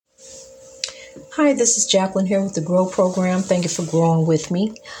Hi, this is Jacqueline here with the Grow Program. Thank you for growing with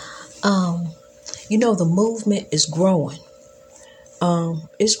me. Um, the movement is growing.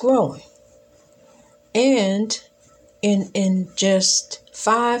 It's growing. And in just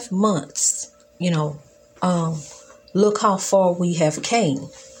 5 months, look how far we have came.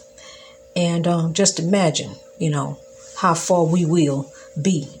 And just imagine, how far we will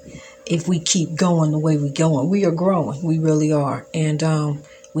be if we keep going the way we're going. We are growing. We really are. And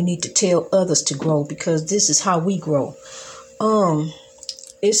we need to tell others to grow because this is how we grow.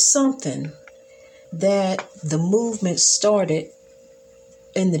 It's something that the movement started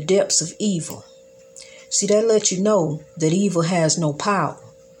in the depths of evil. See, that lets you know that evil has no power.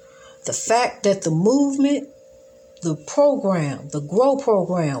 The fact that the movement, the program, the Grow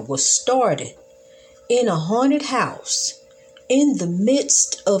Program was started in a haunted house in the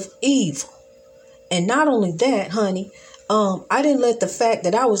midst of evil. And not only that, honey, I didn't let the fact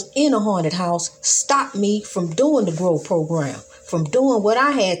that I was in a haunted house stop me from doing the Grow Program, from doing what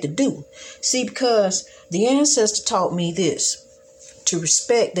I had to do. See, because the ancestor taught me this, to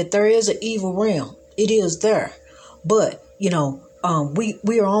respect that there is an evil realm. It is there. But, we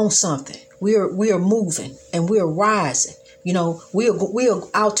are on something. We are moving and we are rising. We are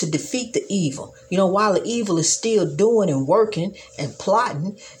out to defeat the evil. While the evil is still doing and working and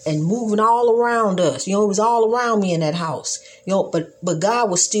plotting and moving all around us. It was all around me in that house. But God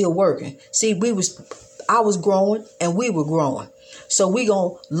was still working. See, I was growing and we were growing. So we're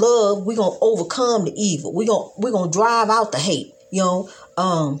going to overcome the evil. We're going to drive out the hate,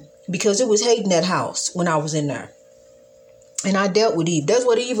 because it was hate in that house when I was in there. And I dealt with evil. That's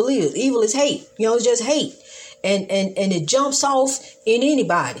what evil is. Evil is hate. It's just hate. And it jumps off in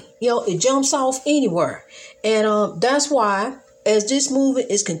anybody. It jumps off anywhere. And that's why as this movement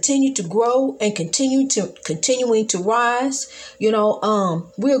is continuing to grow and continuing to rise,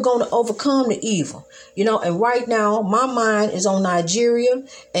 we're going to overcome the evil. And right now my mind is on Nigeria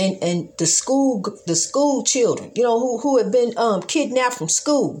and the school children, who have been kidnapped from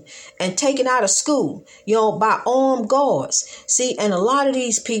school and taken out of school, by armed guards. See, and a lot of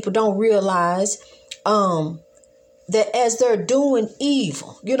these people don't realize that as they're doing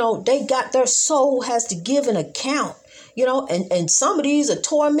evil, their soul has to give an account, and some of these are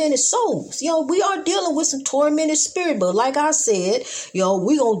tormented souls. We are dealing with some tormented spirit, but like I said,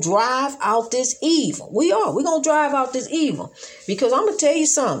 we're going to drive out this evil. We're going to drive out this evil because I'm going to tell you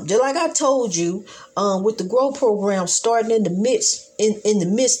something, just like I told you, with the Grow Program starting in the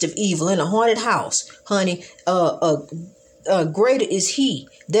midst of evil in a haunted house, honey, greater is he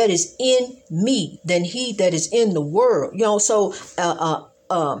that is in me than he that is in the world. So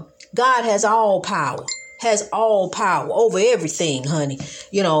God has all power over everything, honey.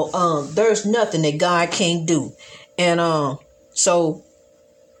 There's nothing that God can't do. And so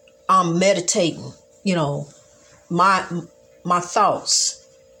I'm meditating, my thoughts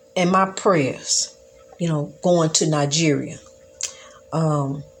and my prayers, going to Nigeria,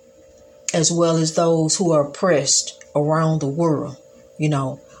 as well as those who are oppressed around the world.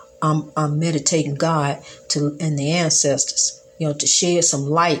 I'm meditating God and the ancestors, to shed some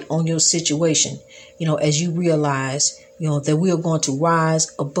light on your situation, as you realize, that we are going to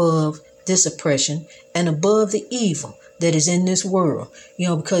rise above this oppression and above the evil that is in this world,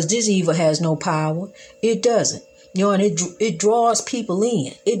 because this evil has no power. It doesn't. And it draws people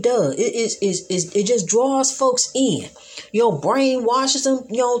in. It does. It just draws folks in. Brainwashes them,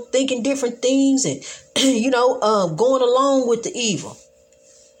 thinking different things and, going along with the evil.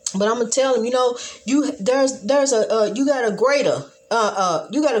 But I'm gonna tell them, you got a greater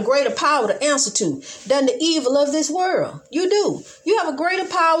power to answer to than the evil of this world. You do. You have a greater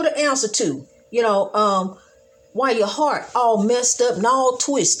power to answer to. While your heart all messed up and all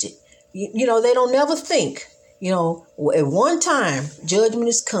twisted, they don't never think. At one time, judgment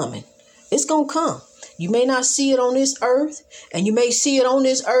is coming. It's gonna come. You may not see it on this earth, and you may see it on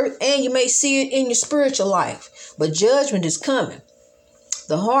this earth, and you may see it in your spiritual life. But judgment is coming.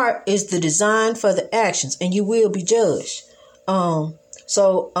 The heart is the design for the actions, and you will be judged.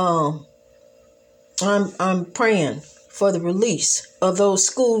 So I'm praying for the release of those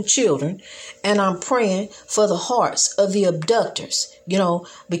school children, and I'm praying for the hearts of the abductors,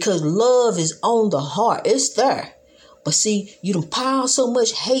 because love is on the heart. It's there. But see, you done pile so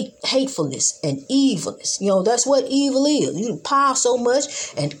much hatefulness and evilness. That's what evil is. You done pile so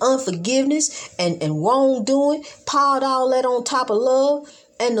much and unforgiveness and wrongdoing, piled all that on top of love,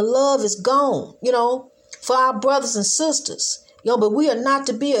 and the love is gone, for our brothers and sisters. But we are not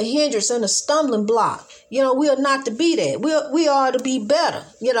to be a hindrance and a stumbling block. We are not to be that. We are to be better,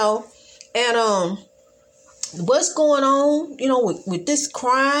 And what's going on, with this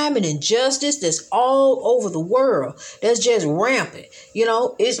crime and injustice that's all over the world, that's just rampant.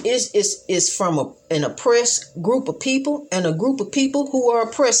 It's from an oppressed group of people and a group of people who are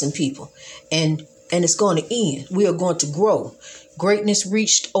oppressing people. And it's going to end. We are going to grow. Greatness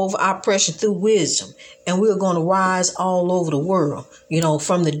reached over oppression through wisdom. And we are going to rise all over the world.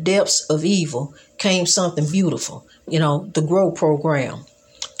 From the depths of evil came something beautiful. The GROW program,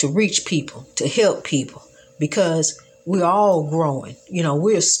 to reach people, to help people. Because we're all growing.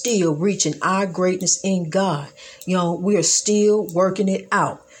 We're still reaching our greatness in God. We're still working it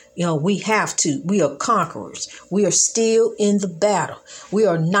out. We have to. We are conquerors. We are still in the battle. We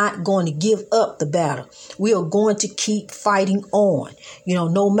are not going to give up the battle. We are going to keep fighting on.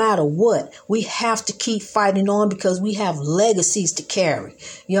 No matter what, we have to keep fighting on because we have legacies to carry.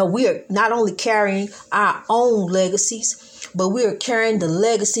 We are not only carrying our own legacies, but we are carrying the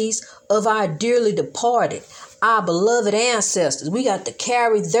legacies of our dearly departed, our beloved ancestors. We got to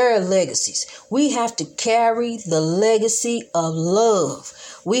carry their legacies. We have to carry the legacy of love.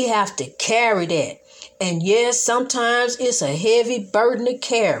 We have to carry that. And yes, sometimes it's a heavy burden to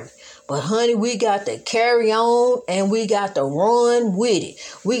carry. But honey, we got to carry on and we got to run with it.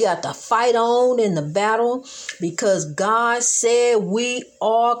 We got to fight on in the battle because God said we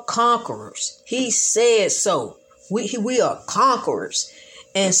are conquerors. He said so. We are conquerors.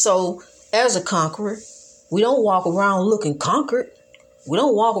 And so as a conqueror, we don't walk around looking conquered. We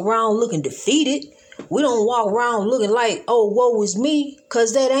don't walk around looking defeated. We don't walk around looking like, oh, woe is me,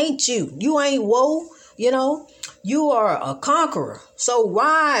 because that ain't you. You ain't woe, You are a conqueror. So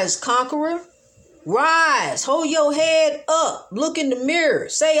rise, conqueror. Rise. Hold your head up. Look in the mirror.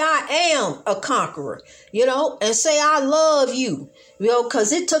 Say, I am a conqueror, and say, I love you,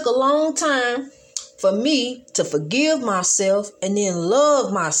 because it took a long time for me to forgive myself and then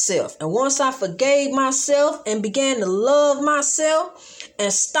love myself. And once I forgave myself and began to love myself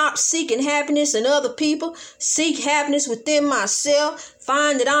and stop seeking happiness in other people, seek happiness within myself,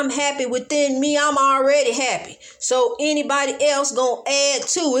 find that I'm happy within me, I'm already happy. So anybody else gonna add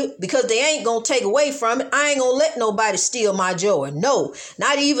to it because they ain't gonna take away from it. I ain't gonna let nobody steal my joy. No,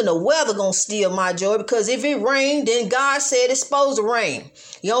 not even the weather gonna steal my joy, because if it rained, then God said it's supposed to rain.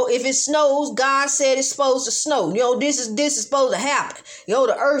 If it snows, God said it's supposed to snow. This is supposed to happen.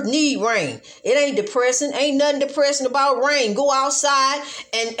 The earth need rain. It ain't depressing. Ain't nothing depressing about rain. Go outside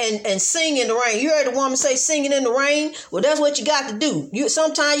and sing in the rain. You heard the woman say singing in the rain? Well, that's what you got to do.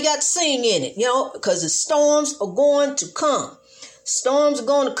 Sometimes you got to sing in it, because the storms are going to come. Storms are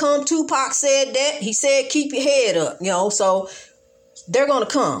going to come. Tupac said that. He said, keep your head up, so they're going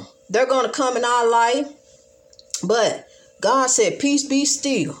to come. They're going to come in our life. But God said, peace, be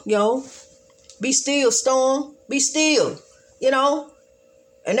still, Be still, storm. Be still,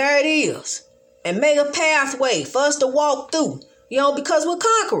 And there it is. And make a pathway for us to walk through, because we're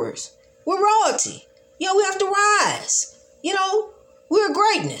conquerors. We're royalty. We have to rise. We're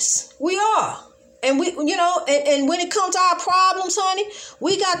greatness. We are. And we, and when it comes to our problems, honey,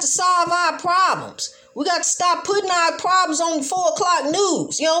 we got to solve our problems. We got to stop putting our problems on the 4 o'clock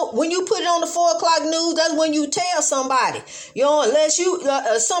news. When you put it on the 4 o'clock news, that's when you tell somebody. Unless you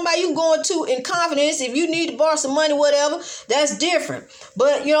somebody you going to in confidence, if you need to borrow some money, whatever, that's different.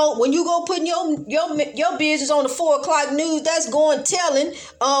 But when you go putting your business on the 4 o'clock news, that's going telling.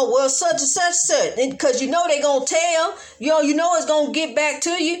 Well, such and such, because they gonna tell. It's gonna get back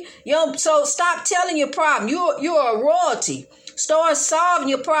to you. So stop telling your problem. You're a royalty. Start solving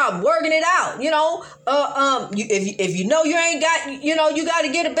your problem, working it out. If you ain't got, you got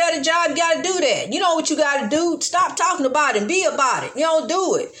to get a better job. You got to do that. You know what you got to do. Stop talking about it and be about it.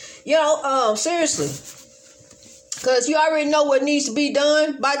 Do it. Seriously, because you already know what needs to be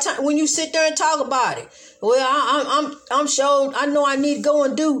done by the time when you sit there and talk about it. Well, I'm sure I know I need to go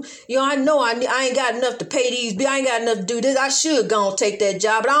and do, I know I ain't got enough to pay these bills. I ain't got enough to do this. I should go and take that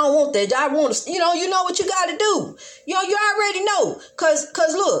job, but I don't want that job. I want to, you know what you got to do. You already know. Cause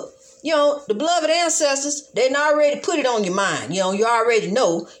look, the beloved ancestors, they done already put it on your mind. You already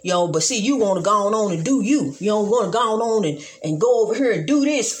know, but see, you want to go on and do you. You don't want to go on and go over here and do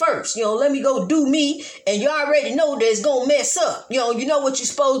this first. Let me go do me. And you already know that it's going to mess up. You know what you're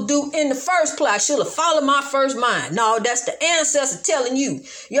supposed to do in the first place. I should have followed my first mind. No, that's the ancestor telling you,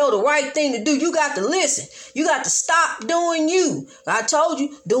 the right thing to do. You got to listen. You got to stop doing you. I told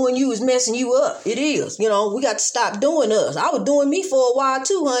you, doing you is messing you up. It is. We got to stop doing us. I was doing me for a while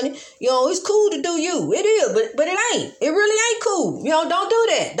too, honey. It's cool to do you. It is, but it ain't. It really ain't cool. Don't do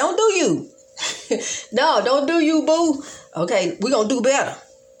that. Don't do you. No, don't do you, boo. Okay, we're going to do better.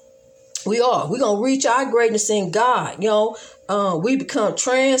 We are. We're going to reach our greatness in God. We become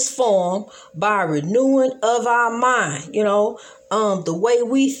transformed by renewing of our mind, the way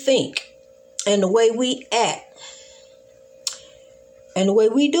we think and the way we act and the way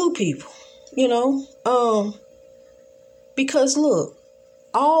we do people, because look,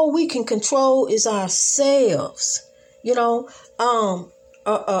 all we can control is ourselves. A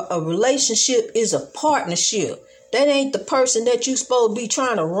relationship is a partnership. That ain't the person that you supposed to be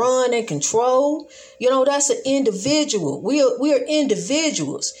trying to run and control. That's an individual. We're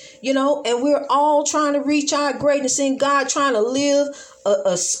individuals, and we're all trying to reach our greatness in God, trying to live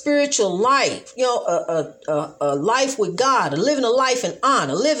a spiritual life, a life with God, living a life in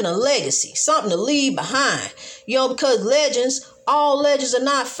honor, living a legacy, something to leave behind, because all legends are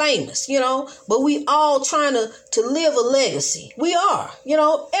not famous, but we all trying to live a legacy. We are,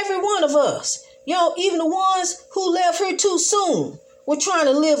 every one of us. Even the ones who left here too soon were trying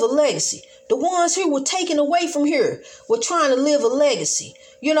to live a legacy. The ones who were taken away from here were trying to live a legacy.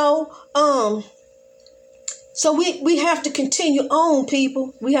 So we have to continue on,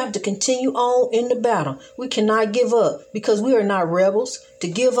 people. We have to continue on in the battle. We cannot give up because we are not rebels. To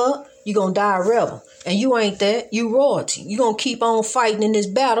give up, you're going to die a rebel. And you ain't that. You royalty. You're going to keep on fighting in this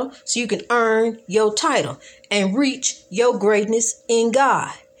battle so you can earn your title and reach your greatness in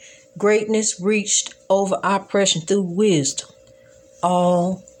God. Greatness reached over oppression through wisdom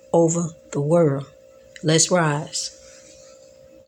all over the world. Let's rise.